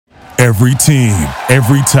Every team,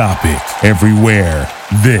 every topic, everywhere.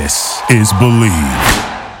 This is Believe.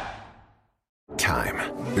 Time.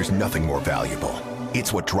 There's nothing more valuable.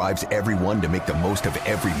 It's what drives everyone to make the most of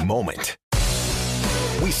every moment.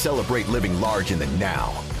 We celebrate living large in the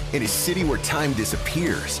now. In a city where time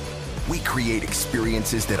disappears, we create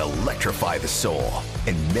experiences that electrify the soul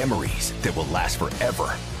and memories that will last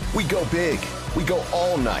forever. We go big. We go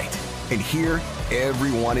all night. And here,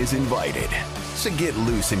 everyone is invited. So get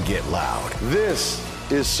loose and get loud. This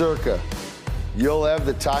is Circa. You'll have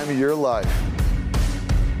the time of your life.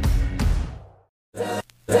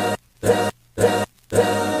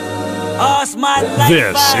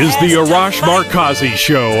 This is the Arash Markazi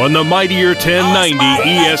Show on the Mightier 1090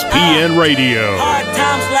 ESPN Radio.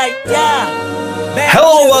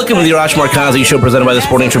 Hello, welcome to the Arash Markazi Show, presented by the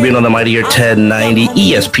Sporting Tribune on the Mightier 1090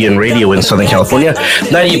 ESPN Radio in Southern California,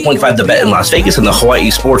 98.5 The Bet in Las Vegas, and the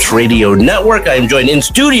Hawaii Sports Radio Network. I am joined in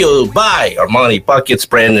studio by Armani Buckets,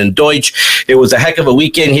 Brandon Deutsch. It was a heck of a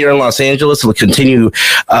weekend here in Los Angeles. We'll continue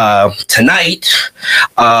tonight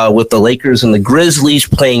with the Lakers and the Grizzlies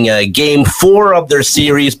playing Game 4 of their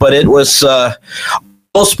series, but it was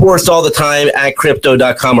all sports all the time at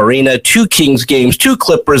Crypto.com Arena. 2 Kings games, 2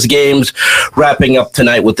 Clippers games, wrapping up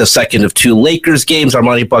tonight with the second of 2 Lakers games.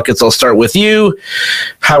 Armani Buckets, I'll start with you.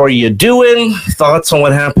 How are you doing? Thoughts on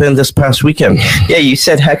what happened this past weekend? Yeah, you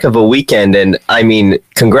said heck of a weekend, and I mean,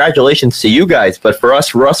 congratulations to you guys. But for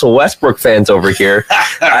us Russell Westbrook fans over here,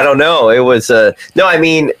 I don't know. It was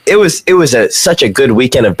such a good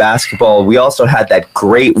weekend of basketball. We also had that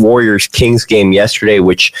great Warriors-Kings game yesterday,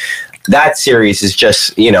 which that series is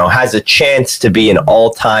just, has a chance to be an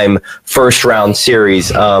all-time first-round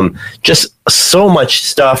series. Just so much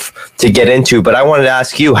stuff to get into. But I wanted to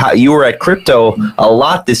ask you, how you were at Crypto a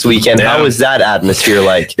lot this weekend. Yeah. How was that atmosphere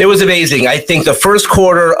like? It was amazing. I think the first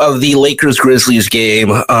quarter of the Lakers-Grizzlies game,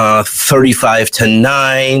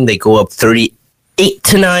 35-9, they go up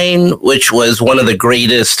 38-9, which was one of the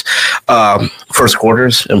greatest first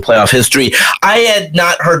quarters in playoff history. I had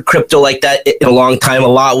not heard Crypto like that in a long time. A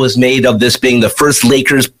lot was made of this being the first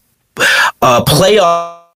Lakers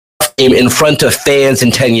playoff game in front of fans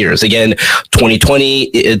in 10 years. Again,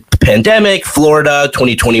 2020, pandemic, Florida,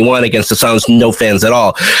 2021 against the Suns, no fans at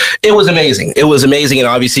all. It was amazing. It was amazing. And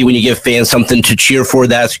obviously when you give fans something to cheer for,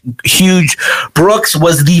 that's huge. Brooks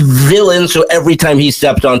was the villain. So every time he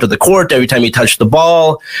stepped onto the court, every time he touched the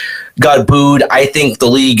ball, got booed. I think the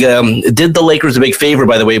league did the Lakers a big favor,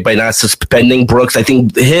 by the way, by not suspending Brooks. I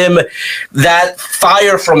think that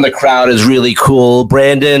fire from the crowd is really cool.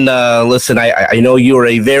 Brandon, listen, I know you're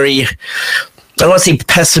a very, I don't want to say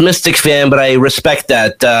pessimistic fan, but I respect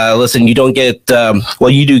that. Listen, you don't get,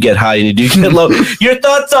 you do get high and you do get low. Your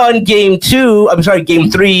thoughts on Game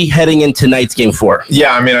 3 heading into tonight's Game 4?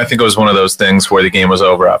 Yeah, I mean, I think it was one of those things where the game was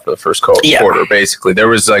over after the first quarter, basically. There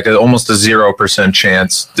was like almost a 0%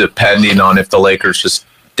 chance, depending on if the Lakers just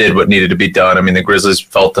did what needed to be done. I mean, the Grizzlies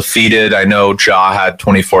felt defeated. I know Ja had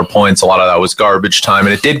 24 points. A lot of that was garbage time,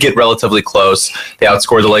 and it did get relatively close. They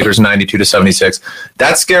outscored the Lakers 92-76.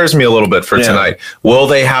 That scares me a little bit for tonight. Will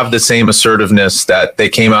they have the same assertiveness that they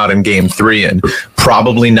came out in Game 3 in?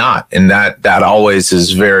 Probably not, and that always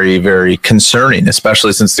is very, very concerning,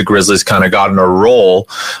 especially since the Grizzlies kind of got in a roll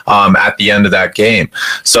at the end of that game.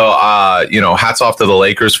 So, hats off to the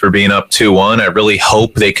Lakers for being up 2-1. I really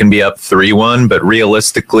hope they can be up 3-1, but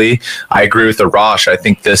realistically, I agree with Arash. I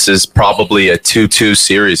think this is probably a 2-2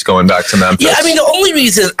 series going back to Memphis. Yeah, I mean, the only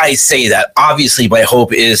reason I say that, obviously, my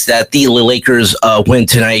hope is that the Lakers win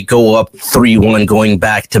tonight, go up 3-1 going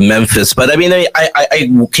back to Memphis. But I mean,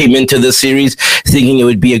 I came into this series thinking it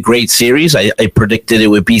would be a great series. I predicted it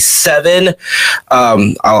would be 7.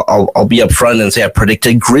 I'll be upfront and say I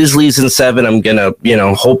predicted Grizzlies in 7. I'm gonna,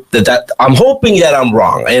 hope that I'm hoping that I'm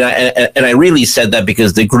wrong, and I really said that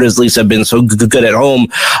because the Grizzlies have been so good at home.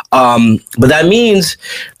 But that means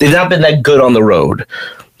they've not been that good on the road.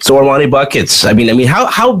 So Armani Buckets, I mean,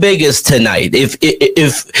 how big is tonight?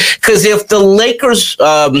 Because if the Lakers,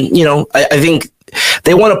 I think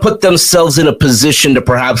they want to put themselves in a position to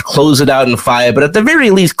perhaps close it out in 5, but at the very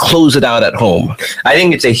least, close it out at home. I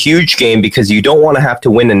think it's a huge game because you don't want to have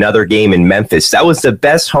to win another game in Memphis. That was the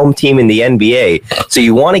best home team in the NBA. So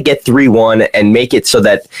you want to get 3-1 and make it so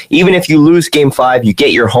that even if you lose Game 5, you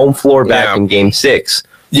get your home floor back in Game 6.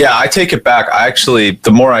 Yeah, I take it back. The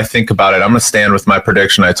more I think about it, I'm going to stand with my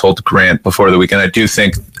prediction I told Grant before the weekend. I do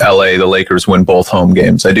think the Lakers win both home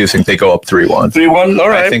games. I do think they go up 3-1. 3-1, all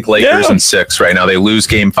right. I think Lakers in 6 right now. They lose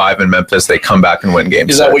Game 5 in Memphis. They come back and win Game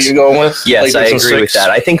 6. Is that what you're going with? Yes, Lakers I agree with that.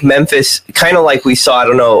 I think Memphis, kind of like we saw, I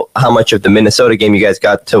don't know how much of the Minnesota game you guys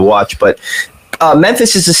got to watch, but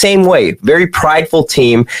Memphis is the same way. Very prideful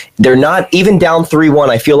team. They're not even down 3-1.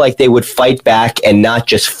 I feel like they would fight back and not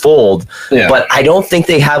just fold. Yeah. But I don't think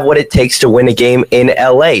they have what it takes to win a game in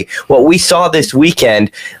LA. What we saw this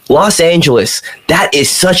weekend, Los Angeles, that is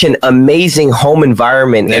such an amazing home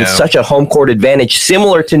environment and such a home court advantage.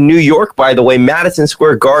 Similar to New York, by the way, Madison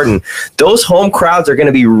Square Garden. Those home crowds are going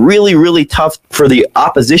to be really, really tough for the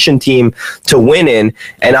opposition team to win in.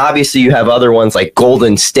 And obviously you have other ones like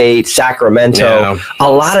Golden State, Sacramento.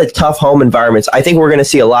 A lot of tough home environments. I think we're going to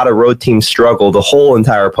see a lot of road teams struggle the whole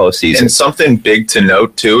entire postseason. And something big to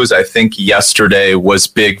note, too, is I think yesterday was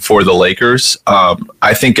big for the Lakers.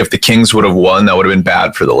 I think if the Kings would have won, that would have been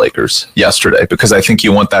bad for the Lakers yesterday, because I think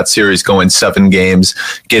you want that series going 7 games,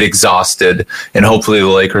 get exhausted, and hopefully the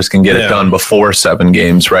Lakers can get it done before 7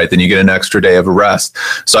 games, right? Then you get an extra day of rest.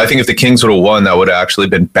 So I think if the Kings would have won, that would have actually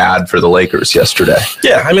been bad for the Lakers yesterday.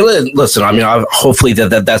 Yeah, I mean, listen, I mean, hopefully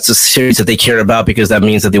that's a series that they care about, because that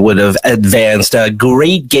means that they would have advanced.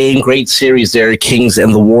 Great game, great series there, Kings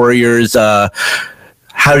and the Warriors.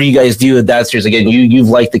 How do you guys view that series? Again, you've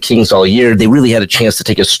liked the Kings all year. They really had a chance to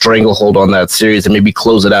take a stranglehold on that series and maybe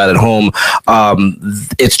close it out at home.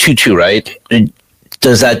 It's 2-2, right?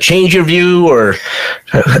 Does that change your view? Or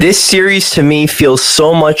this series to me feels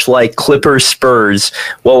so much like Clippers Spurs.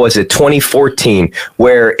 What was it, 2014,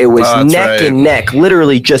 where it was neck and neck.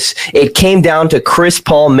 Literally, just it came down to Chris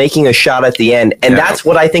Paul making a shot at the end, and that's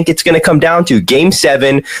what I think it's going to come down to. Game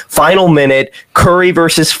 7, final minute, Curry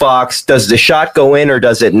versus Fox. Does the shot go in or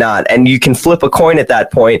does it not? And you can flip a coin at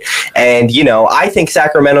that point. And I think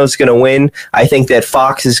Sacramento is going to win. I think that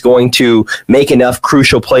Fox is going to make enough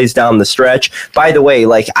crucial plays down the stretch. By the way,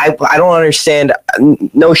 I don't understand.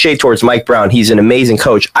 No shade towards Mike Brown. He's an amazing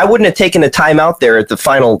coach. I wouldn't have taken a timeout there at the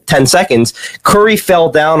final 10 seconds. Curry fell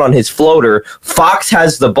down on his floater. Fox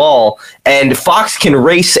has the ball, and Fox can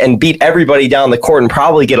race and beat everybody down the court and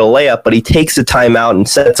probably get a layup, but he takes a timeout and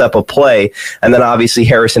sets up a play. And then obviously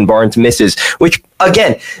Harrison Barnes misses, which,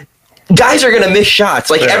 again, guys are going to miss shots.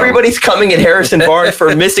 Everybody's coming at Harrison Barnes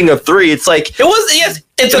for missing a 3. It's like...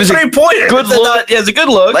 It's a 3-pointer. Good look. It's a good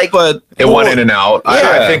look. But it went in and out.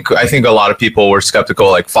 Yeah. I think a lot of people were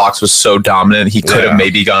skeptical. Like, Fox was so dominant, he could have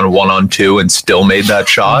maybe gone 1-on-2 and still made that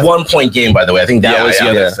shot. 1-point game, by the way. I think that was the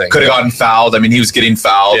other thing. Could have gotten fouled. I mean, he was getting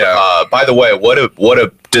fouled. Yeah. By the way, what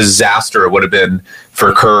a disaster it would have been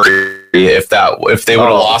for Curry if they would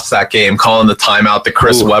have lost that game, calling the timeout, the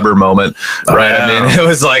Chris Webber moment, right? I mean, it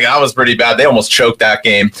was like, that was pretty bad. They almost choked that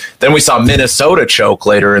game. Then we saw Minnesota choke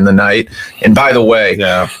later in the night. And by the way,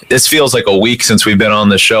 this feels like a week since we've been on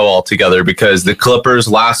the show all together, because the Clippers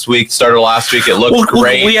started last week. It looked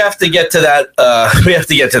great. We have to get to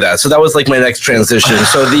that. So that was like my next transition.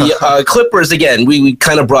 So the Clippers, again, we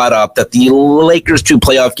kind of brought up that the Lakers 2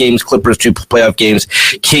 playoff games, Clippers 2 playoff games,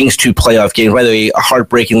 Kings 2 playoff games. By the way, a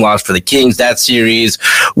heartbreaking loss for the Kings, that series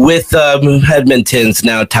with Edmonton's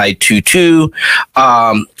now tied 2-2.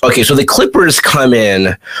 Okay, so the Clippers come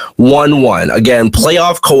in 1-1. Again,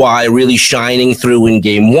 playoff Kawhi really shining through in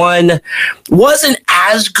game 1. Wasn't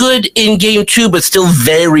as good in game 2, but still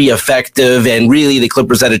very effective. And really, the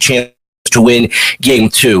Clippers had a chance to win game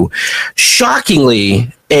 2.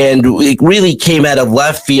 Shockingly, and it really came out of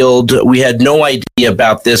left field. We had no idea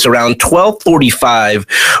about this. Around 12:45,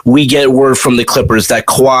 we get word from the Clippers that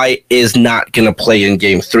Kawhi is not going to play in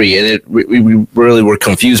Game 3, and we really were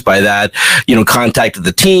confused by that. Contacted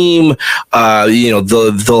the team.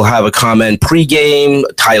 They'll have a comment pregame.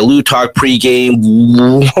 Ty Lue talk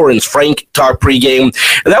pregame. Lawrence Frank talk pregame.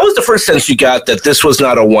 And that was the first sense you got that this was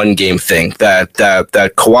not a one-game thing. That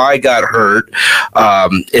Kawhi got hurt.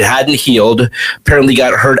 It hadn't healed. Apparently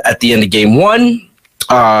got hurt at the end of game 1,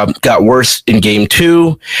 got worse in game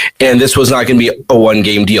 2, and this was not going to be a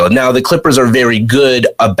one-game deal. Now, the Clippers are very good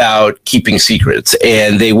about keeping secrets,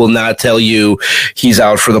 and they will not tell you he's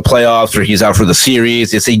out for the playoffs or he's out for the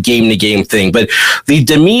series. It's a game-to-game thing. But the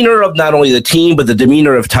demeanor of not only the team, but the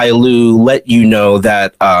demeanor of Ty Lue let you know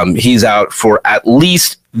that he's out for at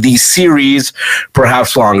least the series,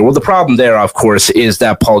 perhaps longer. Well, the problem there, of course, is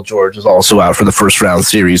that Paul George is also out for the first round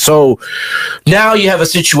series. So now you have a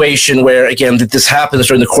situation where, again, that this happens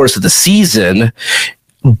during the course of the season,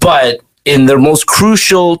 but in their most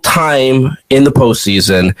crucial time in the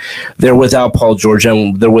postseason, they're without Paul George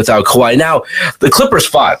and they're without Kawhi. Now, the Clippers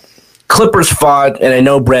fought, and I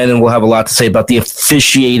know Brandon will have a lot to say about the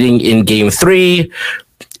officiating in Game 3.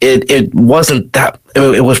 It wasn't that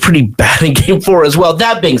it was pretty bad in Game 4 as well.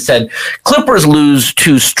 That being said, Clippers lose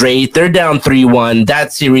 2 straight. They're down 3-1.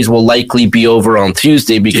 That series will likely be over on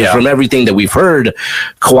Tuesday because from everything that we've heard,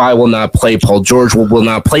 Kawhi will not play, Paul George will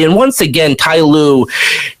not play. And once again, Ty Lue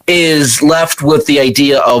is left with the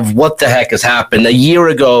idea of what the heck has happened. A year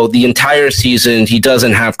ago, the entire season, he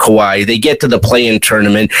doesn't have Kawhi. They get to the play-in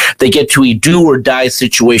tournament. They get to a do-or-die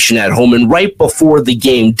situation at home. And right before the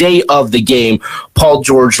game, day of the game, Paul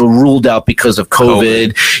George ruled out because of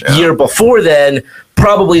COVID. Year before then,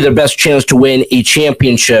 probably their best chance to win a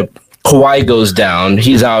championship, Kawhi goes down.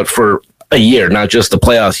 He's out for a year, not just the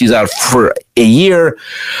playoffs. He's out for a year.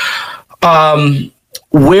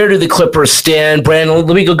 Where do the Clippers stand, Brandon?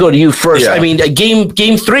 Let me go to you first. I mean,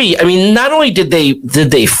 game 3. I mean, not only did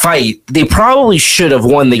they fight, they probably should have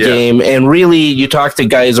won the game. And really, you talk to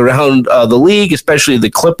guys around the league, especially the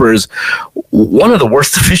Clippers. One of the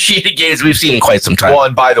worst officiated games we've seen in quite some time. Well,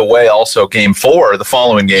 and by the way, also Game 4, the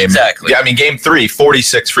following game. Exactly. Yeah, I mean, Game 3,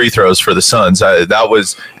 46 free throws for the Suns. That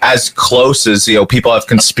was as close as, people have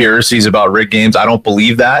conspiracies about rigged games. I don't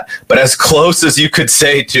believe that, but as close as you could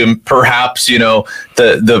say to perhaps,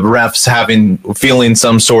 the refs feeling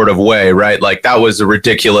some sort of way, right? Like that was a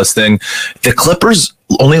ridiculous thing. The Clippers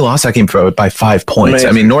only lost that game by 5 points. Amazing.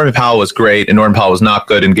 I mean, Norman Powell was great, and Norman Powell was not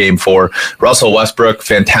good in Game 4. Russell Westbrook,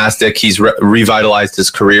 fantastic. He's revitalized his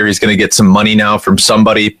career. He's going to get some money now from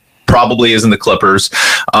somebody. Probably isn't the Clippers.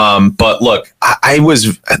 But look,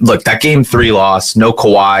 that Game 3 loss, no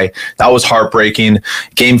Kawhi, that was heartbreaking.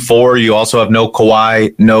 Game 4, you also have no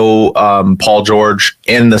Kawhi, no Paul George,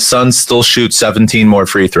 and the Suns still shoot 17 more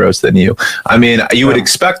free throws than you. I mean, you would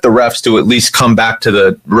expect the refs to at least come back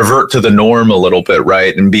to revert to the norm a little bit,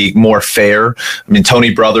 right? And be more fair. I mean,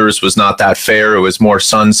 Tony Brothers was not that fair. It was more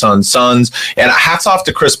Suns. And hats off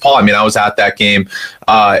to Chris Paul. I mean, I was at that game,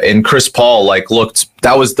 and Chris Paul looked.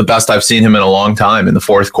 That was the best I've seen him in a long time in the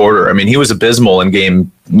fourth quarter. I mean, he was abysmal in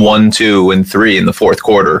Game 1, 2, and 3 in the fourth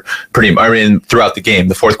quarter. Throughout the game.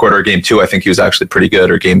 The fourth quarter of Game 2, I think he was actually pretty good,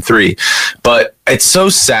 or Game 3. But it's so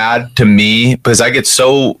sad to me because I get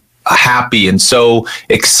so happy and so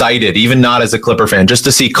excited, even not as a Clipper fan, just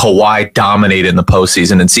to see Kawhi dominate in the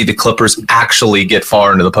postseason and see the Clippers actually get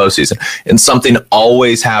far into the postseason. And something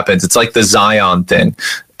always happens. It's like the Zion thing.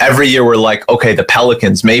 Every year we're like, okay, the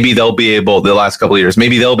Pelicans, maybe they'll be able, the last couple of years,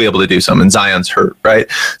 maybe they'll be able to do something. And Zion's hurt, right?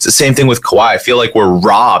 It's the same thing with Kawhi. I feel like we're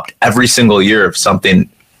robbed every single year of something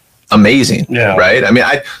amazing, right? I mean,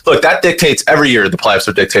 that dictates every year. The playoffs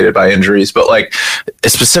are dictated by injuries, but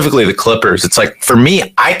specifically the Clippers, it's like, for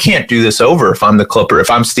me, I can't do this over if I'm the Clipper, if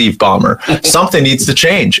I'm Steve Ballmer. Something needs to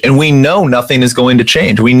change, and we know nothing is going to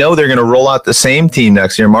change. We know they're going to roll out the same team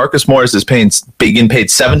next year. Marcus Morris is getting paid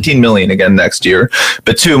 $17 million again next year,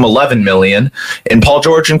 Batum $11 million, and Paul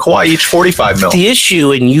George and Kawhi each $45 million. The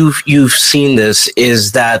issue, and you've seen this,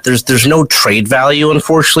 is that there's no trade value,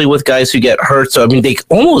 unfortunately, with guys who get hurt. So I mean,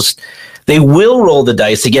 they will roll the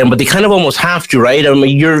dice again, but they kind of almost have to, right? I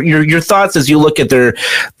mean, your thoughts as you look at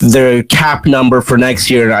their cap number for next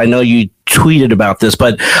year. I know you tweeted about this,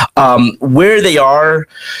 but where they are,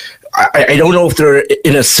 I don't know if they're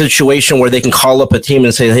in a situation where they can call up a team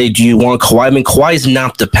and say, hey, do you want Kawhi? I mean, Kawhi's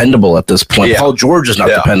not dependable at this point. Paul George is not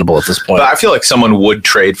dependable at this point. But I feel like someone would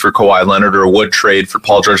trade for Kawhi Leonard or would trade for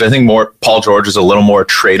Paul George. I think Paul George is a little more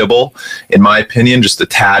tradable, in my opinion, just a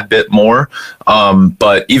tad bit more.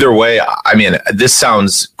 But either way, I mean, this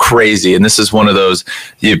sounds crazy. And this is one of those,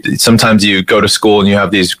 sometimes you go to school and you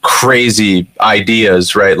have these crazy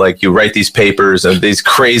ideas, right? Like you write these papers and these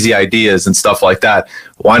crazy ideas and stuff like that.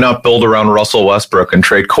 Why not build around Russell Westbrook and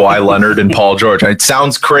trade Kawhi Leonard and Paul George? It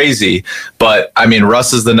sounds crazy, but I mean,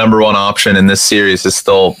 Russ is the number one option in this series to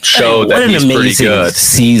still show that he's pretty good.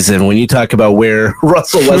 Season when you talk about where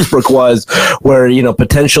Russell Westbrook was, where,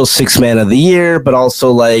 potential 6th man of the year, but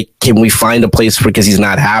also can we find a place because he's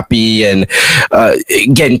not happy? And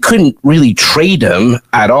again, couldn't really trade him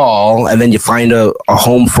at all. And then you find a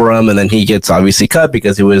home for him, and then he gets obviously cut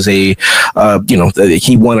because it was he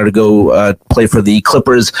wanted to go play for the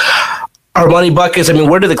Clippers. Our money buckets, I mean,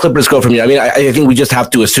 where do the Clippers go from here? I mean, I think we just have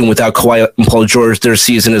to assume without Kawhi and Paul George, their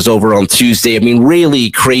season is over on Tuesday. I mean,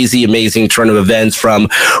 really crazy, amazing turn of events, from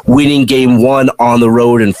winning Game 1 on the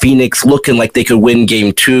road in Phoenix, looking like they could win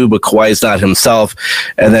Game 2, but Kawhi's not himself.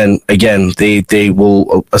 And then, again, they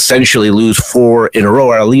will essentially lose 4 in a row,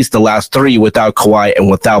 or at least the last 3 without Kawhi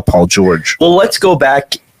and without Paul George. Well, let's go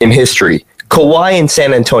back in history. Kawhi in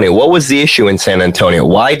San Antonio, what was the issue in San Antonio?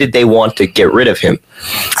 Why did they want to get rid of him?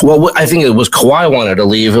 Well, I think it was Kawhi wanted to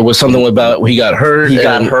leave. It was something about he got hurt.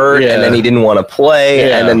 And then he didn't want to play.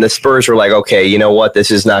 Yeah. And then the Spurs were like, okay, you know what?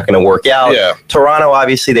 This is not going to work out. Yeah. Toronto,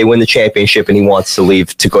 obviously, they win the championship and he wants to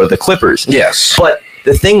leave to go to the Clippers. Yes. But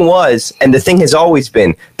the thing was, and the thing has always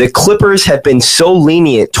been, the Clippers have been so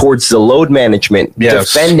lenient towards the load management,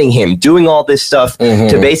 defending him, doing all this stuff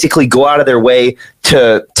to basically go out of their way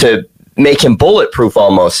to make him bulletproof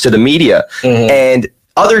almost to the media. And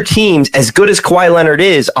other teams, as good as Kawhi Leonard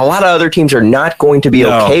is, a lot of other teams are not going to be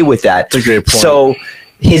okay with that. That's a great point. So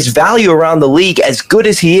his value around the league, as good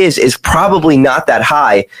as he is probably not that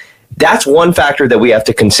high. That's one factor that we have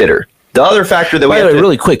to consider. The other factor that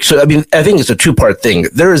really quick. So, I mean, I think it's a two-part thing.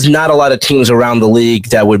 There is not a lot of teams around the league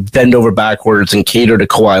that would bend over backwards and cater to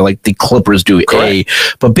Kawhi like the Clippers do. Correct.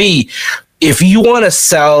 A, but B, if you want to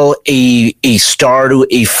sell a star to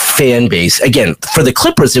a fan base, again, for the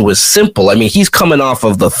Clippers, it was simple. I mean, he's coming off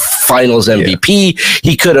of the finals MVP.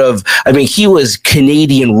 He could have, I mean, he was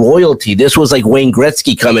Canadian royalty. This was like Wayne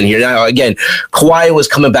Gretzky coming here. Now, again, Kawhi was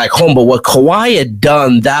coming back home, but what Kawhi had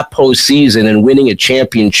done that postseason and winning a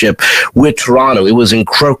championship with Toronto, it was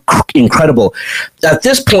incredible. At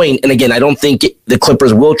this point, and again, I don't think the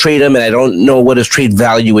Clippers will trade him, and I don't know what his trade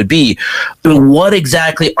value would be. I mean, what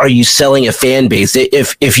exactly are you selling a fan base?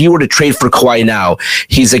 If you were to trade for Kawhi now,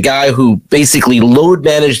 he's a guy who basically load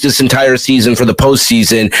managed this entire season for the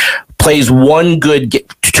postseason, plays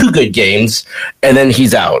two good games, and then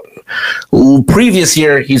he's out. Previous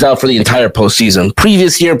year, he's out for the entire postseason.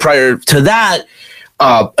 Previous year, prior to that,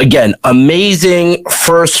 again, amazing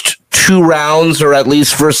first 2 rounds, or at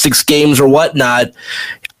least first 6 games or whatnot.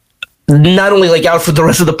 Not only like out for the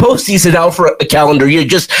rest of the postseason, out for a calendar year.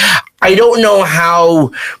 Just, I don't know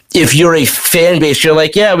how, if you're a fan base, you're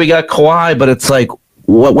like, yeah, we got Kawhi, but it's like,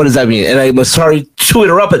 what does that mean? And I'm sorry to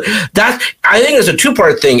interrupt, but I think it's a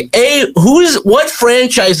two-part thing. What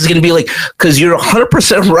franchise is going to be like, because you're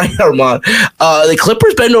 100% right, Armand. The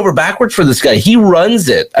Clippers bend over backwards for this guy. He runs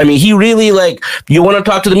it. I mean, he really, like, you want to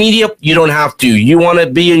talk to the media? You don't have to. You want to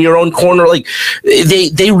be in your own corner? Like,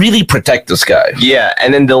 they really protect this guy. Yeah,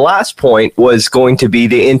 and then the last point was going to be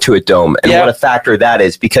the Intuit Dome and what a factor that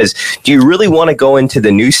is, because do you really want to go into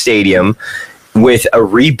the new stadium with a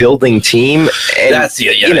rebuilding team? And, I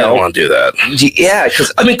don't want to do that. Yeah, because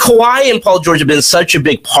I mean, Kawhi and Paul George have been such a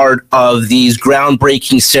big part of these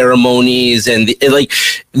groundbreaking ceremonies, and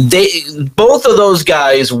both of those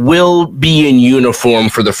guys will be in uniform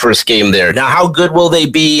for the first game there. Now, how good will they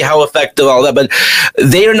be? How effective? All that, but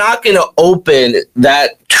they are not going to open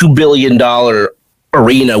that $2 billion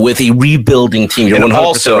arena with a rebuilding team. You're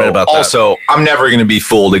 100% right about that. Also, I'm never going to be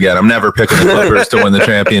fooled again. I'm never picking the Clippers to win the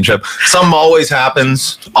championship. Something always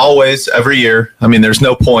happens, always, every year. I mean, there's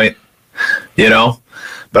no point,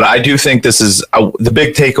 But I do think this is the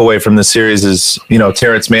big takeaway from this series is,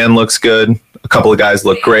 Terrence Mann looks good. A couple of guys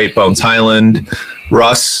look great. Bones Highland.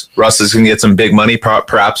 Russ is going to get some big money,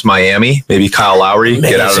 perhaps Miami. Maybe Kyle Lowry,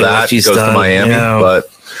 get out of that, goes to Miami. Yeah. But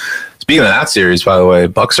speaking of that series, by the way,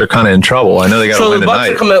 Bucks are kind of in trouble. I know they got to win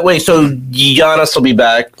tonight. So Giannis will be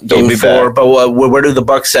back game 4, but where do the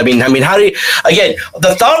Bucks? I mean, how do you? Again,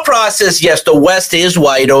 the thought process? Yes, the West is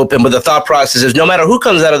wide open, but the thought process is no matter who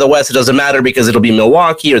comes out of the West, it doesn't matter because it'll be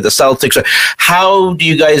Milwaukee or the Celtics. How do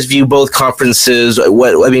you guys view both conferences?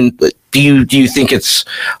 Do you think it's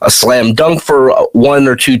a slam dunk for one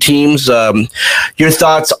or two teams? Your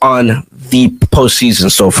thoughts on the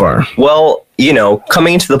postseason so far? Well,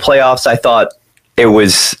 coming into the playoffs, I thought it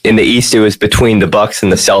was in the East. It was between the Bucks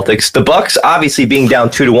and the Celtics. The Bucks, obviously being down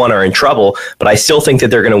 2-1, are in trouble, but I still think that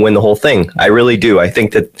they're going to win the whole thing. I really do. I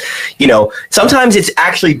think that, sometimes it's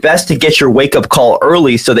actually best to get your wake up call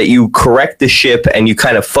early so that you correct the ship and you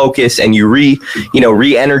kind of focus and you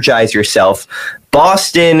re-energize yourself.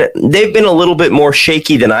 Boston, they've been a little bit more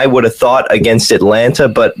shaky than I would have thought against Atlanta,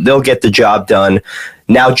 but they'll get the job done.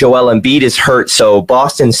 Now Joel Embiid is hurt, so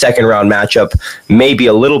Boston's second round matchup may be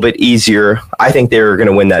a little bit easier. I think they're going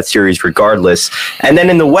to win that series regardless. And then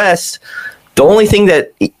in the West, the only thing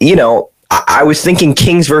that, I was thinking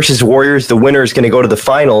Kings versus Warriors, the winner is going to go to the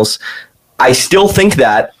finals. I still think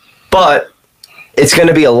that, but it's going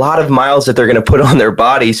to be a lot of miles that they're going to put on their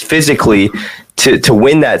bodies physically to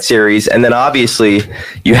win that series. And then obviously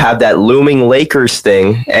you have that looming Lakers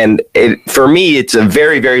thing. And for me, it's a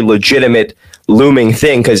very, very legitimate looming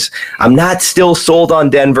thing, because I'm not still sold on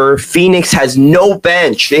Denver. Phoenix has no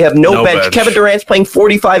bench. They have no bench. Kevin Durant's playing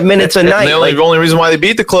 45 minutes a night. The only reason why they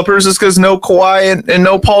beat the Clippers is because no Kawhi and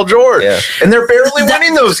no Paul George. Yeah. And they're barely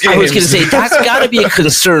winning those games. I was going to say, that's got to be a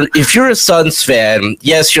concern. If you're a Suns fan,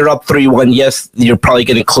 yes, you're up 3-1. Yes, you're probably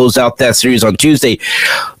going to close out that series on Tuesday.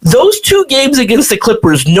 Those 2 games against the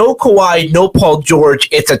Clippers, no Kawhi, no Paul George.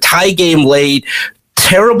 It's a tie game late.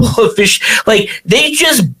 Terrible official. Like, they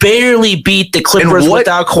just barely beat the Clippers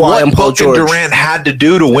without Kawhi and Paul George. What Durant had to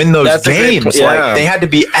do to win those games. Like, they had to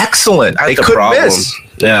be excellent. They couldn't miss.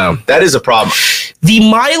 Yeah. That is a problem. The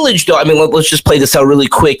mileage, though, I mean, let's just play this out really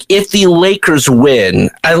quick. If the Lakers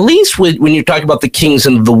win, at least when you're talking about the Kings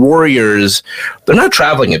and the Warriors, they're not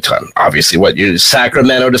traveling a ton, obviously. You're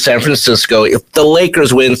Sacramento to San Francisco. If the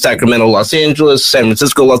Lakers win, Sacramento, Los Angeles, San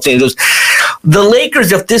Francisco, Los Angeles. The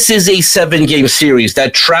Lakers, if this is a 7-game series,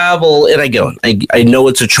 that travel, and I know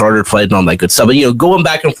it's a chartered flight and all that good stuff, but, going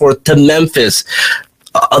back and forth to Memphis,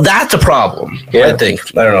 that's a problem, I think.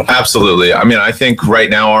 I don't know. Absolutely. I mean, I think right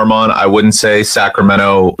now, Armand, I wouldn't say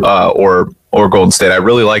Sacramento or Golden State. I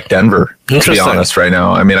really like Denver, to be honest, right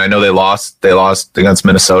now. I mean, I know they lost against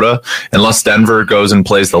Minnesota. Unless Denver goes and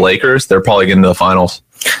plays the Lakers, they're probably getting to the finals.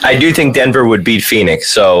 I do think Denver would beat Phoenix.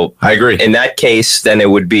 So I agree. In that case, then it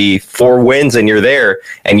would be 4 wins and you're there.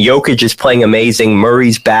 And Jokic is playing amazing.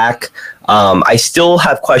 Murray's back. I still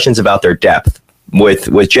have questions about their depth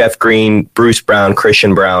with Jeff Green, Bruce Brown,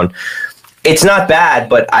 Christian Brown. It's not bad,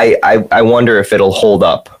 but I wonder if it'll hold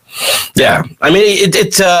up. Yeah, I mean,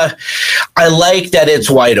 it's. I like that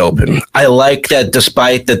it's wide open. I like that,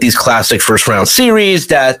 despite that these classic first round series,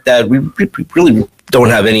 that we really don't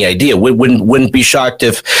have any idea. We wouldn't be shocked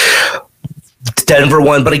if Denver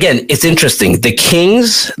won. But again, it's interesting. The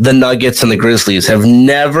Kings, the Nuggets, and the Grizzlies have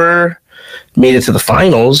never made it to the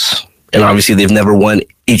finals. And obviously, they've never won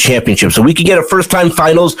a championship. So we could get a first-time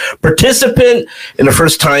finals participant and a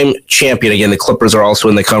first-time champion. Again, the Clippers are also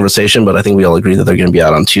in the conversation, but I think we all agree that they're going to be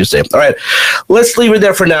out on Tuesday. All right, let's leave it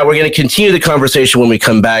there for now. We're going to continue the conversation when we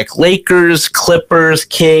come back. Lakers, Clippers,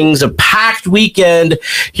 Kings, a packed weekend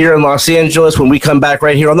here in Los Angeles. When we come back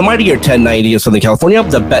right here on the Mighty Year 1090 in Southern California,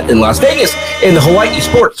 the Bet in Las Vegas in the Hawaii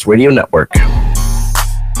Sports Radio Network.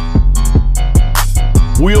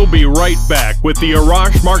 We'll be right back with the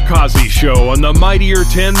Arash Markazi Show on the Mightier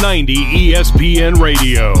 1090 ESPN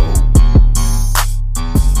Radio.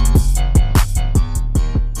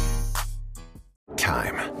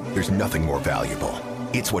 Time. There's nothing more valuable.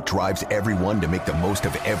 It's what drives everyone to make the most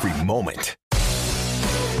of every moment.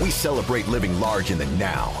 We celebrate living large in the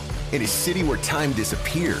now. In a city where time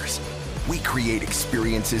disappears, we create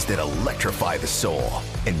experiences that electrify the soul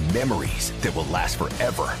and memories that will last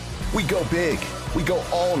forever. We go big, we go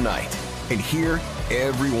all night, and here,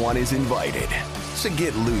 everyone is invited. So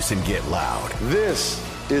get loose and get loud. This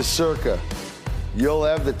is Circa. You'll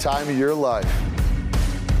have the time of your life.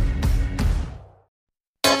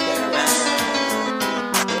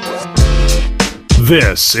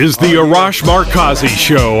 This is the Arash Markazi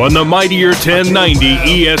Show on the Mightier 1090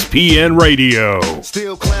 ESPN Radio.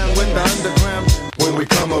 Still clown with the underground when we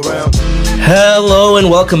come around. Hello and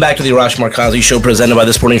welcome back to the Arash Markazi Show, presented by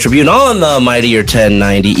the Sporting Tribune on the Mightier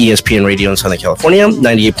 1090 ESPN Radio in Southern California,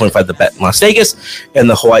 98.5 The Bet in Las Vegas, and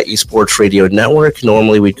the Hawaii Sports Radio Network.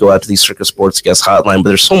 Normally we'd go out to the Circa Sports Guest Hotline, but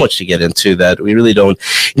there's so much to get into that we really don't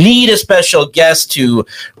need a special guest to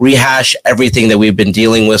rehash everything that we've been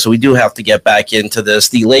dealing with. So we do have to get back into this.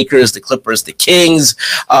 The Lakers, the Clippers, the Kings.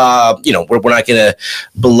 We're not going to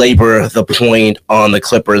belabor the point on the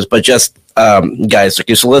Clippers, but just guys,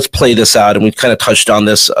 okay, so let's play this out, and we kind of touched on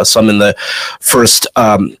this some in the first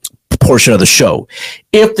portion of the show.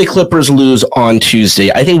 If the Clippers lose on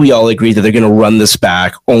Tuesday, I think we all agree that they're going to run this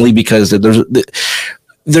back, only because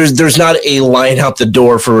there's not a line out the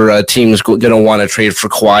door for teams going to want to trade for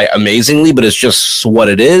Kawhi amazingly, but it's just what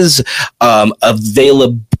it is.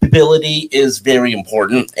 Availability is very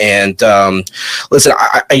important. And listen,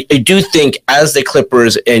 I do think as the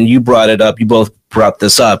Clippers, and you brought it up, you both brought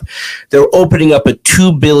this up, they're opening up a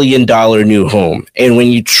 $2 billion new home. And when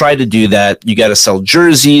you try to do that, you got to sell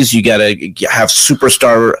jerseys, you got to have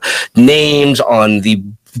superstar names on the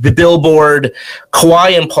billboard.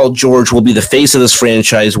 Kawhi and Paul George will be the face of this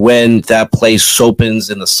franchise when that place opens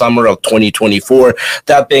in the summer of 2024.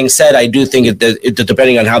 That being said, I do think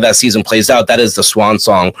depending on how that season plays out, that is the swan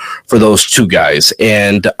song for those two guys.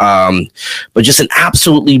 And but just an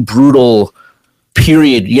absolutely brutal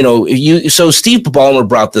period. So Steve Ballmer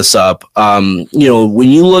brought this up. When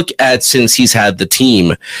you look at, since he's had the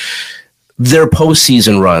team, their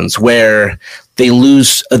postseason runs where They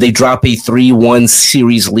lose. They drop a 3-1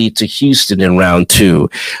 series lead to Houston in round 2.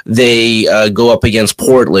 They go up against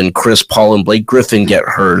Portland. Chris Paul and Blake Griffin get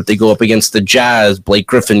hurt. They go up against the Jazz. Blake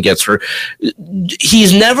Griffin gets hurt.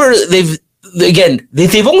 They've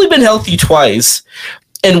only been healthy twice.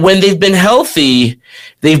 And when they've been healthy,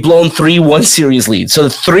 they've blown 3-1 series lead. So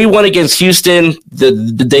 3-1 against Houston,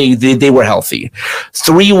 they were healthy.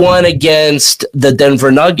 3-1 against the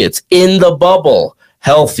Denver Nuggets in the bubble,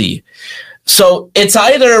 healthy. So it's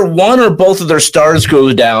either one or both of their stars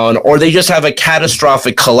go down, or they just have a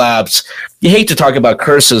catastrophic collapse. You hate to talk about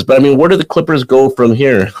curses, but I mean, where do the Clippers go from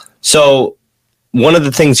here? So one of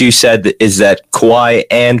the things you said is that Kawhi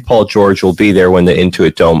and Paul George will be there when the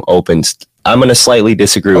Intuit Dome opens. I'm going to slightly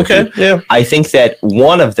disagree with you. Yeah. I think that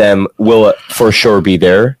one of them will for sure be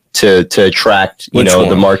there to attract,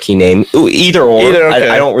 the marquee name. Either or. Okay.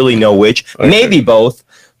 I don't really know which. Okay. Maybe both.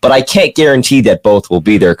 But I can't guarantee that both will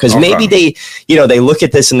be there because maybe they look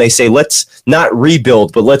at this and they say, let's not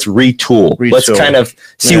rebuild, but let's retool. Let's kind of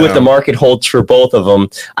see what the market holds for both of them.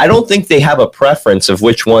 I don't think they have a preference of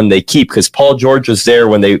which one they keep because Paul George was there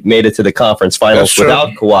when they made it to the conference finals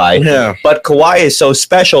without Kawhi. Yeah. But Kawhi is so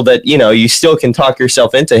special that, you still can talk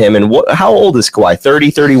yourself into him. And how old is Kawhi? 30,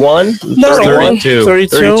 31? No, 32.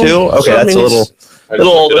 32? Okay, that's a little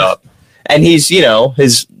older. And he's,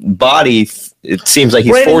 his body... It seems like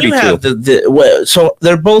he's Brandon, 42. So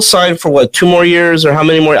they're both signed for 2 more years or how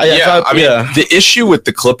many more? The issue with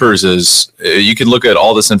the Clippers is you can look at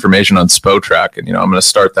all this information on Spotrac, and I'm going to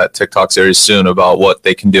start that TikTok series soon about what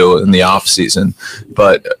they can do in the off season.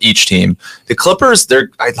 But each team, the Clippers,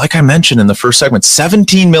 they're like I mentioned in the first segment,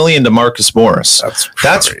 $17 million to Marcus Morris.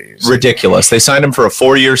 That's ridiculous. They signed him for a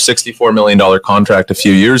 4-year, $64 million contract a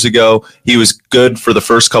few years ago. He was good for the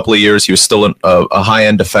first couple of years. He was still a high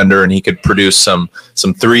end defender, and he could produce some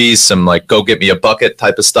threes, some go get me a bucket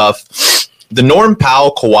type of stuff. The Norm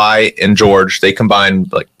Powell, Kawhi, and George, they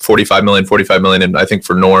combined 45 million, and I think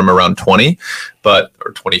for Norm around 20, or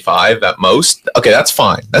 25 at most. Okay, that's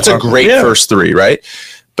fine. That's a great first 3, right?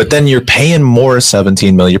 But then you're paying Morris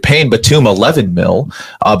 $17 million. You're paying Batum $11 million.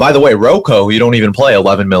 By the way, Rocco, you don't even play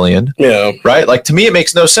 $11 million. Yeah. Right? To me, it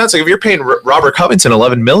makes no sense. If you're paying Robert Covington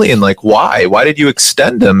 $11 million, why? Why did you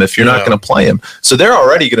extend him if you're not going to play him? So they're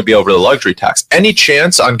already going to be over the luxury tax. Any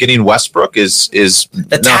chance on getting Westbrook is the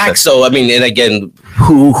nothing. Tax. So and again,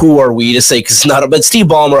 who are we to say? Because it's not. But Steve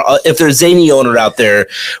Ballmer, if there's any owner out there,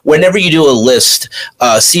 whenever you do a list,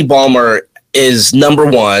 Steve Ballmer is number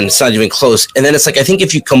 1. It's not even close. And then it's I think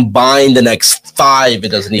if you combine the next 5, it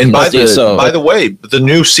doesn't even. And by the way, the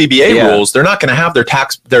new CBA rules, they're not going to have their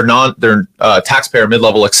taxpayer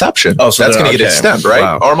mid-level exception. Oh, so that's going to get extended, right?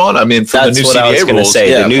 Wow. Armand, for that's the new what CBA I was going to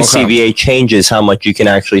say. The new CBA changes how much you can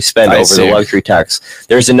actually spend over the luxury tax.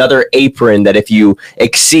 There's another apron that if you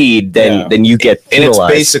exceed, then you get penalized.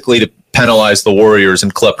 And it's basically to penalize the Warriors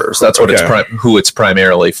and Clippers. That's what who it's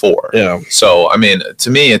primarily for. Yeah. So, to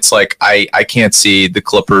me, it's I can't see the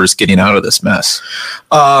Clippers getting out of this mess.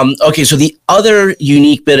 Okay, so the other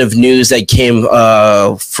unique bit of news that came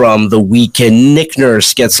from the weekend, Nick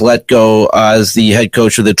Nurse gets let go as the head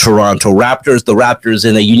coach of the Toronto Raptors. The Raptors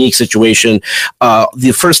in a unique situation,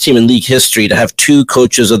 the first team in league history to have 2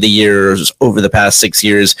 coaches of the years over the past 6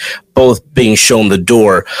 years, both being shown the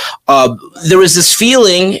door. There was this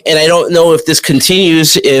feeling, and I don't know if this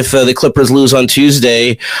continues if the Clippers lose on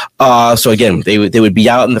Tuesday. So again, they would be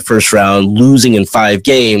out in the first round, losing in 5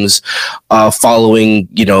 games, following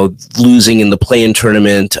losing in the play-in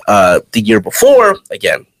tournament the year before.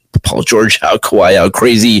 Again, Paul George out, Kawhi out,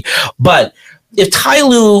 crazy. But if Ty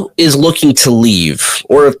Lue is looking to leave,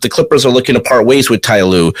 or if the Clippers are looking to part ways with Ty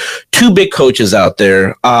Lue, 2 big coaches out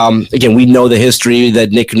there. Again, we know the history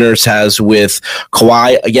that Nick Nurse has with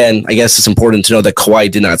Kawhi. Again, I guess it's important to know that Kawhi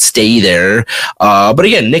did not stay there. But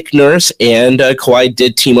again, Nick Nurse and Kawhi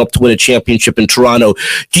did team up to win a championship in Toronto.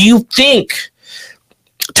 Do you think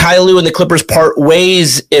Ty Lue and the Clippers part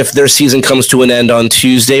ways if their season comes to an end on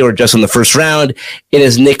Tuesday or just in the first round? And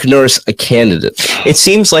is Nick Nurse a candidate? It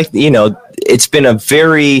seems like, it's been a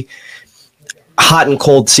very hot and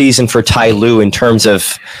cold season for Ty Lue in terms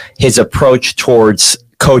of his approach towards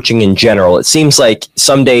coaching in general. It seems like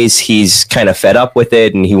some days he's kind of fed up with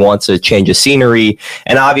it and he wants a change of scenery.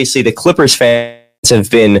 And obviously the Clippers fans have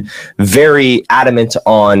been very adamant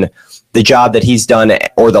on the job that he's done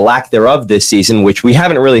or the lack thereof this season, which we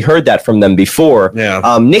haven't really heard that from them before.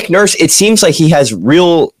 Yeah. Nick Nurse, it seems like he has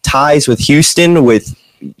real ties with Houston, with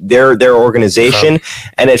their organization.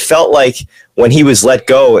 And it felt like when he was let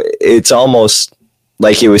go, it's almost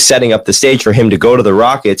like it was setting up the stage for him to go to the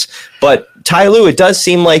Rockets. But Ty Lue, it does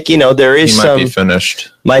seem like, there is he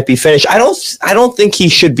might be finished. I don't think he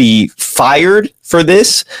should be fired for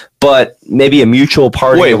this, but maybe a mutual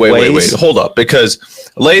parting of ways. Wait. Hold up, because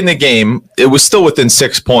late in the game, it was still within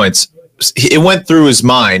 6 points. It went through his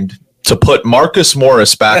mind to put Marcus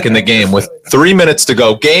Morris back in the game with 3 minutes to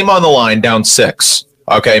go. Game on the line, down 6.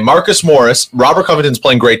 Okay, Marcus Morris, Robert Covington's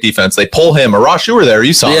playing great defense. They pull him. Arash, you were there.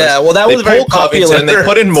 You saw it. Yeah, well, that was very popular. Covington, they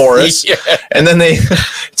put in Morris. And then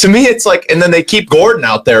to me, it's like, and then they keep Gordon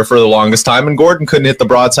out there for the longest time, and Gordon couldn't hit the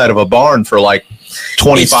broadside of a barn for like 25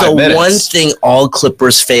 minutes. It's the one thing all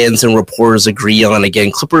Clippers fans and reporters agree on.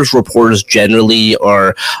 Again, Clippers reporters generally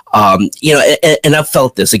are, and I've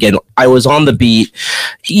felt this. Again, I was on the beat.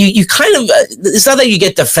 You kind of, it's not that you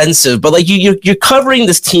get defensive, but like you're covering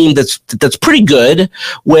this team that's pretty good.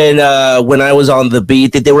 When I was on the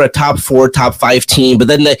beat, they were a top 4, top 5 team, but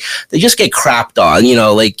then they just get crapped on.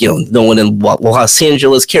 No one in Los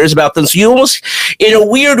Angeles cares about them. So you almost, in a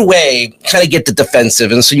weird way, kind of get the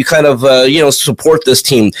defensive, and so you kind of support this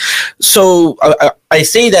team. So I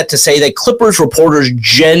say that to say that Clippers reporters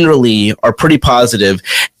generally are pretty positive.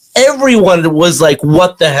 Everyone was like,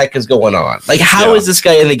 what the heck is going on? Like, how is this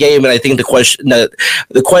guy in the game? And I think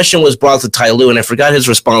the question was brought to Ty Lue, and I forgot his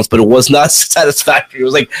response, but it was not satisfactory. It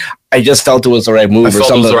was like, I just felt it was the right move. I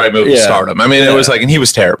felt it was the right move to start him. I mean, it was like, and he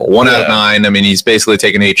was terrible. 1 out of 9. I mean, he's basically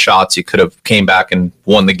taken 8 shots. You could have came back and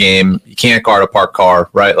won the game. You can't guard a parked car,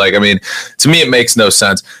 right? Like, I mean, to me, it makes no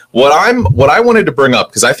sense. What I wanted to bring up,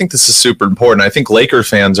 because I think this is super important. I think Laker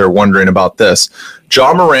fans are wondering about this.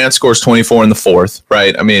 Ja Morant scores 24 in the 4th,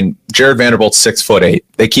 right? I mean, Jared Vanderbilt's 6'8".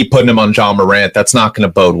 They keep putting him on Ja Morant. That's not going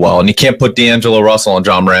to bode well. And you can't put D'Angelo Russell on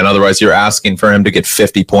Ja Morant. Otherwise, you're asking for him to get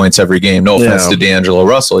 50 points every game. No offense to D'Angelo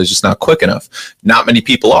Russell. He's just not quick enough. Not many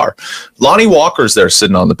people are. Lonnie Walker's there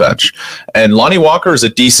sitting on the bench. And Lonnie Walker is a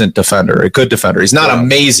decent defender, a good defender. He's not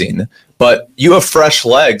amazing, but you have fresh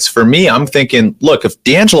legs. For me, I'm thinking, look, if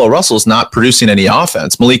D'Angelo Russell's not producing any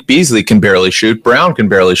offense, Malik Beasley can barely shoot, Brown can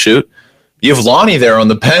barely shoot. You have Lonnie there on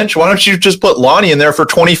the bench. Why don't you just put Lonnie in there for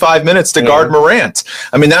 25 minutes to guard Morant?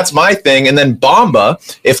 I mean, that's my thing. And then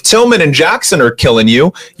Bamba, if Tillman and Jackson are killing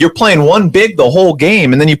you, you're playing one big the whole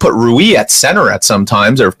game, and then you put Rui at center at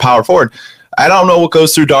sometimes or power forward. I don't know what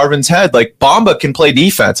goes through Darvin's head. Like, Bamba can play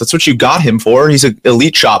defense. That's what you got him for. He's an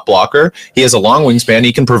elite shot blocker. He has a long wingspan.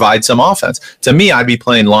 He can provide some offense. To me, I'd be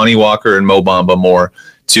playing Lonnie Walker and Mo Bamba more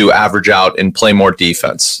to average out and play more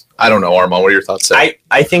defense. I don't know, Armand. What are your thoughts?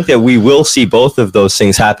 I think that we will see both of those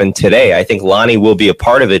things happen today. I think Lonnie will be a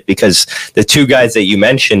part of it because the 2 guys that you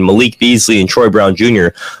mentioned, Malik Beasley and Troy Brown Jr.,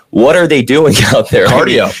 what are they doing out there?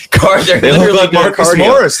 Cardio. They look like Marcus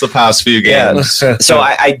Morris the past few games. Yeah. So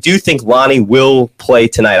I do think Lonnie will play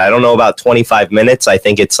tonight. I don't know about 25 minutes. I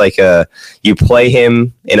think it's like you play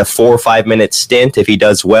him in a 4 or 5 minute stint. If he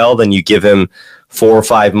does well, then you give him 4 or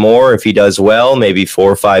 5 more. If he does well, maybe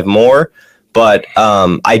 4 or 5 more. But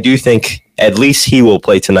I do think at least he will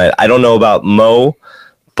play tonight. I don't know about Mo,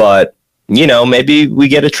 but maybe we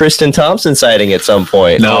get a Tristan Thompson sighting at some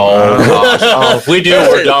point. No, if we do,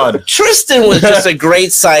 we're done. Tristan was just a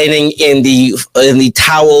great signing in the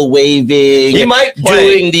towel waving. He might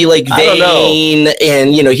play. Doing the vein,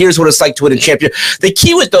 and here's what it's like to win a champion. The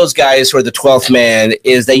key with those guys who are the 12th man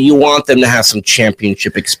is that you want them to have some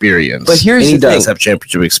championship experience. But he does have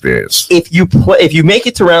championship experience. If you make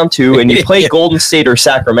it to round 2 and you play Golden State or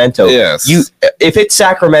Sacramento, if it's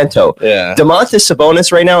Sacramento, Domantas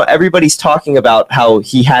Sabonis right now, everybody's talking about how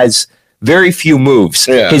he has very few moves.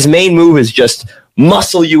 His main move is just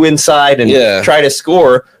muscle you inside and try to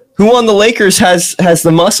score. Who on the Lakers has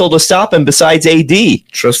the muscle to stop him besides AD?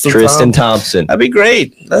 Tristan Thompson. That'd be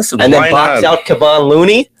great. And then box out Kevon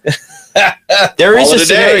Looney. There is a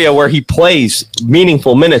scenario where he plays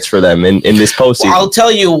meaningful minutes for them in this postseason. Well, I'll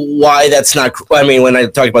tell you why that's not. I mean, when I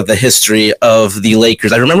talk about the history of the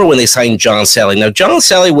Lakers, I remember when they signed John Sally. Now, John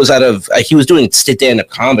Sally was he was doing stand-up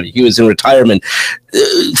comedy. He was in retirement.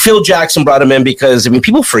 Phil Jackson brought him in because,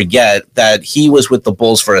 people forget that he was with the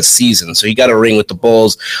Bulls for a season. So he got a ring with the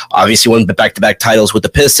Bulls. Obviously, won back-to-back titles with the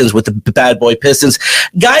Pistons, with the bad boy Pistons.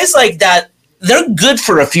 Guys like that, they're good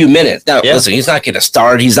for a few minutes. Now, listen, he's not going to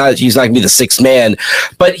start. He's not going to be the 6th man,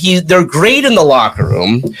 but they're great in the locker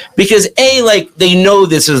room because they know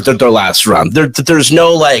this is their last run. There's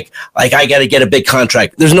no I got to get a big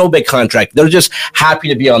contract. There's no big contract. They're just happy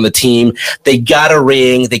to be on the team. They got a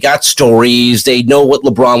ring. They got stories. They know what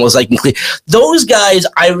LeBron was like in Cleveland. Those guys,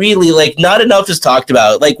 I really not enough is talked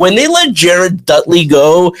about. Like when they let Jared Dudley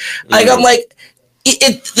go, I'm like,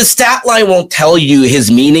 the stat line won't tell you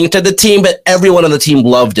his meaning to the team, but everyone on the team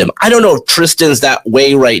loved him. I don't know if Tristan's that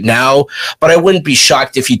way right now, but I wouldn't be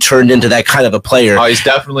shocked if he turned into that kind of a player. Oh, he's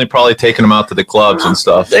definitely probably taking him out to the clubs and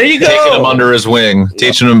stuff. There you go. Taking him under his wing,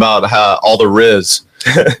 teaching him about all the riz.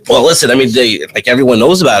 Well, listen, I mean, like everyone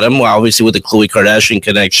knows about him, well, obviously with the Khloe Kardashian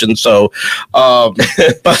connection. So, but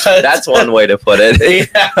that's one way to put it.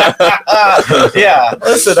 Yeah.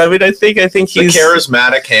 Listen, I mean, I think he's a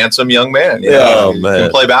charismatic, handsome young man. Oh, man. He can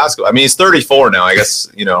play basketball. I mean, he's 34 now, I guess,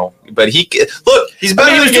 but he's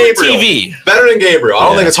better than Gabriel. TV. Better than Gabriel. I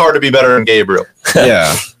don't think it's hard to be better than Gabriel.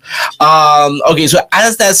 Yeah. Okay, so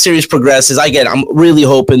as that series progresses, again, I'm really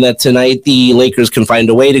hoping that tonight the Lakers can find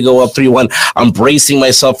a way to go up 3-1. I'm bracing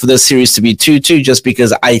myself for this series to be 2-2 just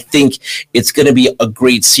because I think it's going to be a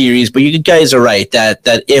great series. But you guys are right that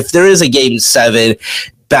if there is a game 7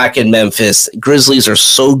 back in Memphis, Grizzlies are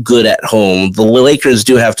so good at home. The Lakers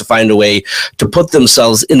do have to find a way to put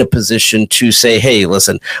themselves in a position to say, hey,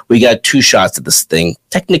 listen, we got 2 shots at this thing,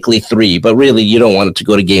 technically 3, but really you don't want it to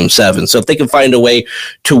go to game 7. So if they can find a way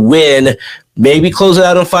to win, maybe close it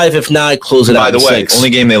out on 5. If not, close it out on 6. By the way, only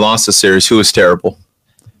game they lost this series, who was terrible?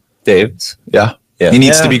 Davis. Yeah. He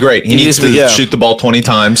needs to be great. He needs to shoot the ball 20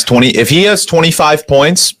 times. If he has 25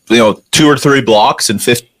 points, 2 or 3 blocks and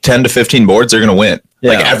 10 to 15 boards, they're going to win.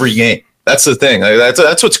 Yeah. Like every game. That's the thing.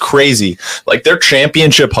 That's what's crazy. Like their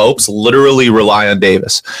championship hopes literally rely on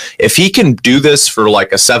Davis. If he can do this for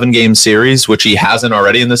like a 7-game series, which he hasn't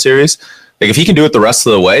already in the series, like if he can do it the rest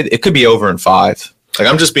of the way, it could be over in 5. Like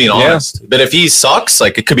I'm just being honest. But if he sucks,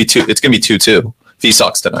 like it could be 2. It's gonna be 2-2 if he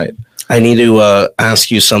sucks tonight. I need to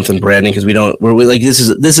ask you something, Brandon, because we're like this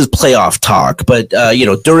is playoff talk. But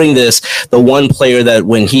during this, the one player that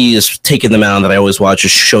when he is taking the mound that I always watch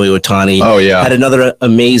is Shohei Ohtani. Oh yeah, had another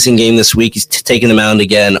amazing game this week. He's taking the mound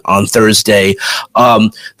again on Thursday.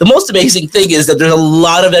 The most amazing thing is that there's a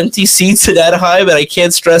lot of empty seats in Anaheim, and I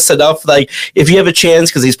can't stress enough. Like if you have a chance,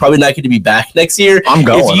 because he's probably not going to be back next year. I'm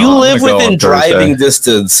going. If you live within driving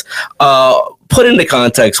distance. Put into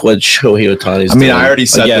context what Shohei Ohtani's doing. I already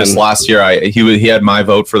said this last year. He had my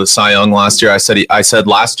vote for the Cy Young last year. I said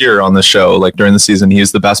last year on the show, like during the season, he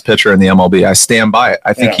was the best pitcher in the MLB. I stand by it.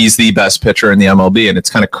 I think he's the best pitcher in the MLB, and it's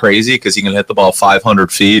kind of crazy because he can hit the ball 500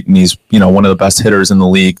 feet, and he's one of the best hitters in the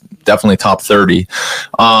league, definitely top 30.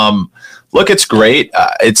 Look, it's great.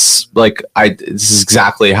 It's like this is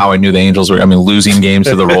exactly how I knew the Angels were. I mean, losing games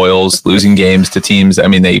to the Royals, losing games to teams. I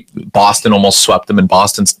mean, Boston almost swept them, and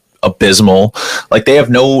Boston's abysmal. Like they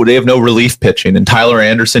have no relief pitching. And Tyler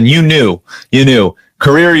Anderson, you knew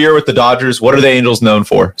career year with the Dodgers. What are the Angels known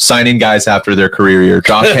for? Signing guys after their career year.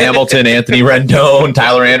 Josh Hamilton, Anthony Rendon,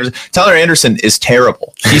 Tyler Anderson. Tyler Anderson is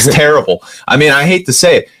terrible. He's terrible. I mean, I hate to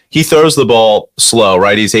say it. He throws the ball slow,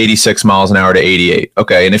 right? He's 86 miles an hour to 88.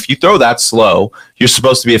 Okay. And if you throw that slow, you're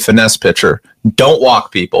supposed to be a finesse pitcher. Don't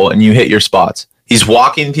walk people and you hit your spots. He's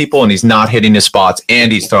walking people and he's not hitting his spots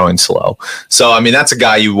and he's throwing slow. So, I mean, that's a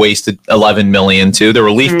guy you wasted $11 million to. The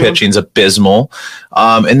relief pitching's abysmal.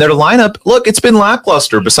 And their lineup, look, it's been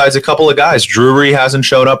lackluster besides a couple of guys. Drury hasn't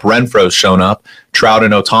shown up. Renfro's shown up. Trout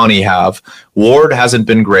and Ohtani have. Ward hasn't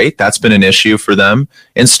been great. That's been an issue for them.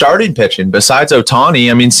 And starting pitching, besides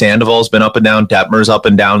Ohtani, I mean, Sandoval's been up and down. Detmer's up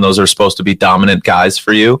and down. Those are supposed to be dominant guys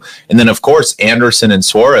for you. And then, of course, Anderson and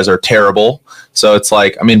Suarez are terrible. So it's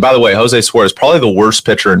like, I mean, by the way, Jose Suarez is probably the worst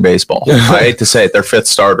pitcher in baseball. I hate to say it, their 5th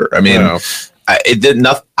starter. I mean,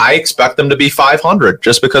 I expect them to be 500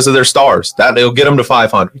 just because of their stars. It'll get them to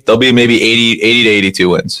 500. They'll be maybe 80 to 82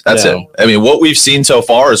 wins. That's it. I mean, what we've seen so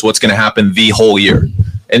far is what's going to happen the whole year.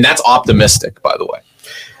 And that's optimistic, by the way.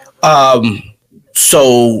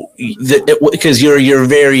 So, because you're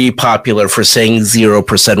very popular for saying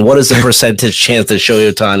 0%, what is the percentage chance that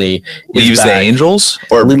Shohei Ohtani leaves the Angels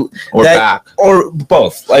or back or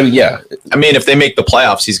both? I mean, yeah. I mean, if they make the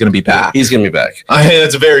playoffs, he's going to be back. He's going to be back. I mean,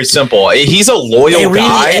 it's very simple. He's a loyal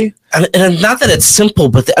guy. And not that it's simple,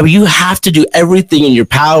 but you have to do everything in your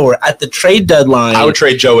power at the trade deadline. I would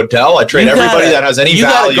trade Joe Adele. I trade everybody that has any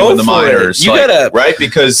value in the minors. You gotta right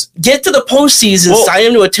because get to the postseason, sign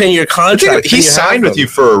him to a 10-year contract. He signed with you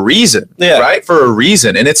for a reason, right? For a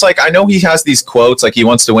reason. And it's like I know he has these quotes like he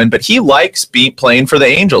wants to win, but he likes playing for the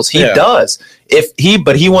Angels. He does.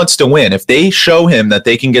 But he wants to win. If they show him that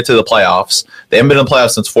they can get to the playoffs, they haven't been in the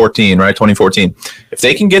playoffs since 2014. If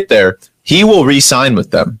they can get there, he will re-sign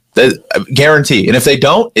with them. Guarantee. And if they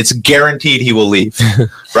don't, it's guaranteed he will leave.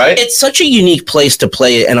 Right? It's such a unique place to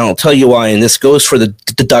play, and I'll tell you why, and this goes for the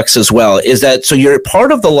Ducks as well, is that so you're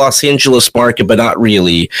part of the Los Angeles market, but not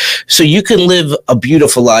really. So you can live a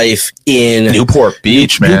beautiful life in Newport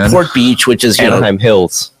Beach, man. Newport Beach, which is Anaheim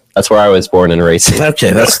Hills. That's where I was born and raised.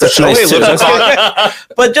 Okay, that's nice too.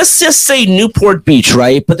 But just say Newport Beach,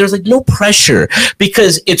 right? But there's like no pressure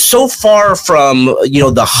because it's so far from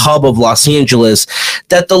the hub of Los Angeles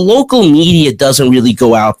that the local media doesn't really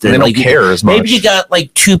go out there. They don't care as much. Maybe you got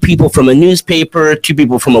like 2 people from a newspaper, 2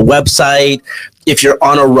 people from a website. If you're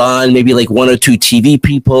on a run, maybe like 1 or 2 TV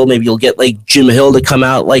people. Maybe you'll get like Jim Hill to come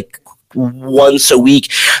out like once a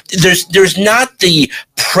week. There's not the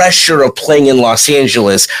pressure of playing in Los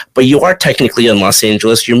Angeles, but you are technically in Los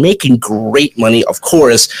Angeles. You're making great money, of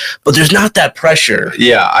course, but there's not that pressure.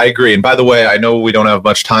 Yeah, I agree. And by the way, I know we don't have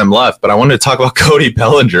much time left, but I wanted to talk about Cody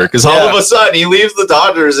Bellinger because all of a sudden he leaves the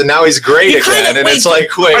Dodgers and now he's great again. And it's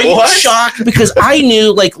like, wait, are what? You shocked? Because I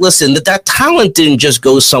knew, listen, that talent didn't just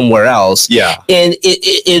go somewhere else. Yeah. And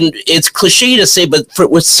it's cliche to say, but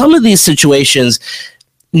with some of these situations,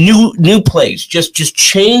 new plays, just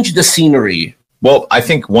change the scenery. Well, I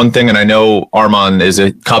think one thing, and I know Armand is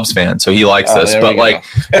a Cubs fan, so he likes this, but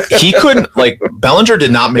he couldn't, Bellinger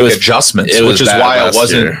did not make adjustments, which is why I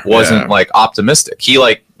wasn't optimistic. He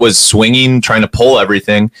was swinging, trying to pull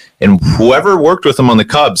everything, and whoever worked with him on the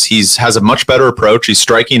Cubs, has a much better approach. He's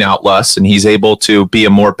striking out less, and he's able to be a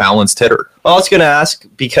more balanced hitter. Well, I was going to ask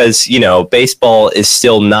because, baseball is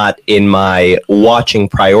still not in my watching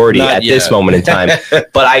priority at this moment in time.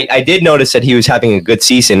 But I did notice that he was having a good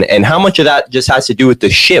season. And how much of that just has to do with the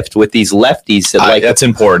shift with these lefties? That's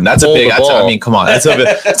important. That's a big, come on. That's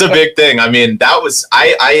a big thing. I mean,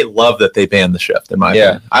 I love that they banned the shift, in my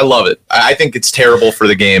opinion. I love it. I think it's terrible for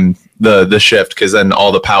the game, the shift, because then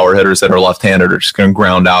all the power hitters that are left-handed are just going to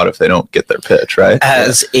ground out if they don't get their pitch, right?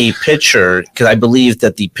 As a pitcher, because I believe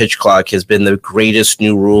that the pitch clock has been the greatest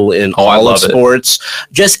new rule in all of sports.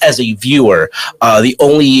 Just as a viewer, the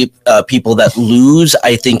only people that lose,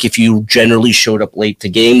 I think, if you generally showed up late to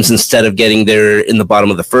games instead of getting there in the bottom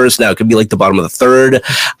of the first. Now it could be like the bottom of the third.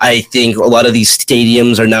 I think a lot of these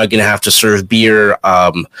stadiums are now going to have to serve beer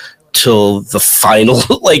till the final,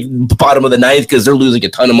 bottom of the ninth, because they're losing a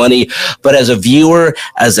ton of money. But as a viewer,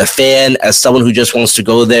 as a fan, as someone who just wants to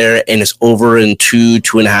go there and it's over in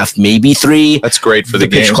 2.5, maybe 3. That's great for the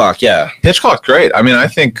game. Pitch clock, yeah. Pitch clock, great. I mean, I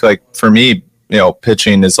think for me,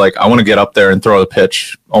 pitching is I want to get up there and throw the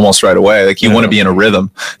pitch almost right away. You want to be in a rhythm.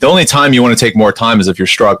 The only time you want to take more time is if you're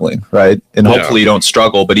struggling, right? And hopefully you don't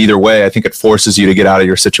struggle. But either way, I think it forces you to get out of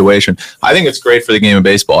your situation. I think it's great for the game of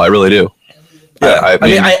baseball. I really do. Yeah, I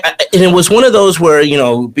mean, and it was one of those where,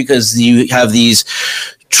 because you have these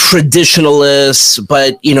traditionalists,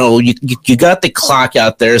 but you got the clock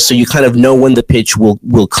out there, so you kind of know when the pitch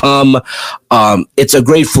will come. It's a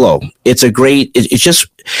great flow. It's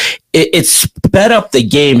sped up the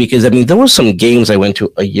game because there were some games I went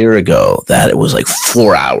to a year ago that it was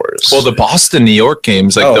 4 hours. Well, the Boston New York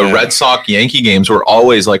games, Red Sox Yankee games were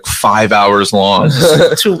always 5 hours long.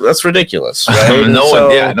 That's ridiculous, right?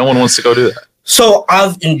 No one wants to go do that. So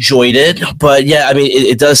I've enjoyed it, but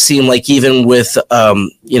it does seem like even with,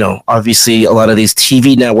 obviously a lot of these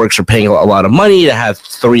TV networks are paying a lot of money to have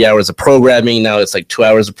 3 hours of programming. Now it's 2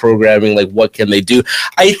 hours of programming. What can they do?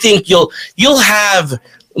 I think you'll have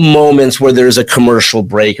moments where there's a commercial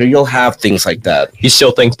break, or you'll have things like that. You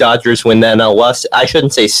still think Dodgers win the NL West? I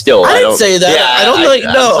shouldn't say still. I didn't say that. Yeah, I don't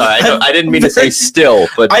know. No, I didn't mean to say still,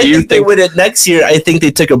 but I think they win it next year. I think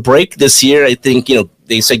they took a break this year. I think,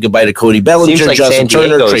 they said goodbye to Cody Bellinger, Justin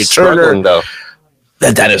Turner, Trey Turner. Though.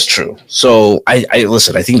 That is true. So I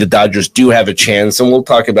listen. I think the Dodgers do have a chance, and we'll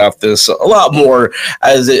talk about this a lot more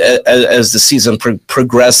as the season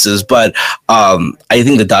progresses. But I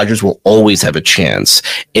think the Dodgers will always have a chance.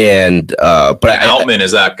 And Outman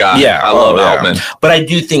is that guy. Yeah, I love Outman. But I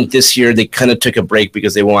do think this year they kind of took a break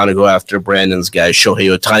because they want to go after Brandon's guy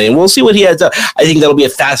Shohei Ohtani, and we'll see what he has. I think that'll be a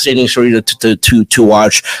fascinating story to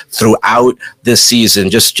watch throughout this season.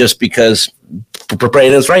 Just because.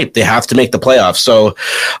 Brandon's right. They have to make the playoffs. So,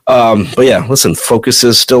 but yeah, listen, focus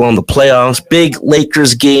is still on the playoffs. Big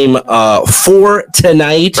Lakers game 4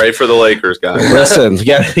 tonight. Pray for the Lakers, guys. Listen, you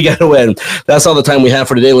got to win. That's all the time we have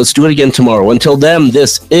for today. Let's do it again tomorrow. Until then,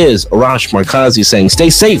 this is Arash Markazi saying stay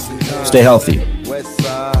safe, stay healthy.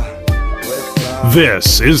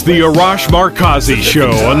 This is the Arash Markazi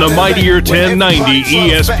Show on the Mightier 1090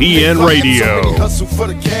 ESPN Radio.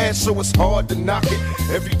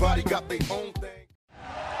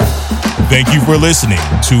 Thank you for listening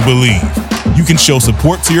to Believe. You can show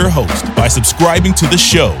support to your host by subscribing to the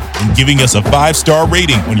show and giving us a 5-star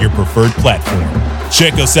rating on your preferred platform.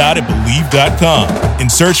 Check us out at Believe.com and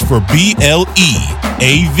search for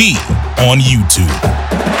BLEAV on YouTube.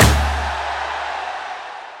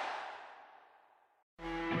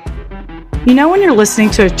 You know when you're listening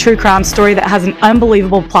to a true crime story that has an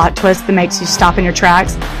unbelievable plot twist that makes you stop in your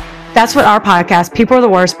tracks? That's what our podcast, People Are the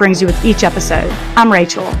Worst, brings you with each episode. I'm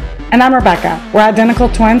Rachel. And I'm Rebecca. We're identical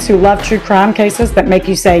twins who love true crime cases that make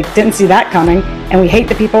you say, didn't see that coming, and we hate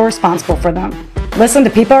the people responsible for them. Listen to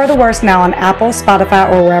People Are the Worst now on Apple,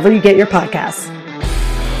 Spotify, or wherever you get your podcasts.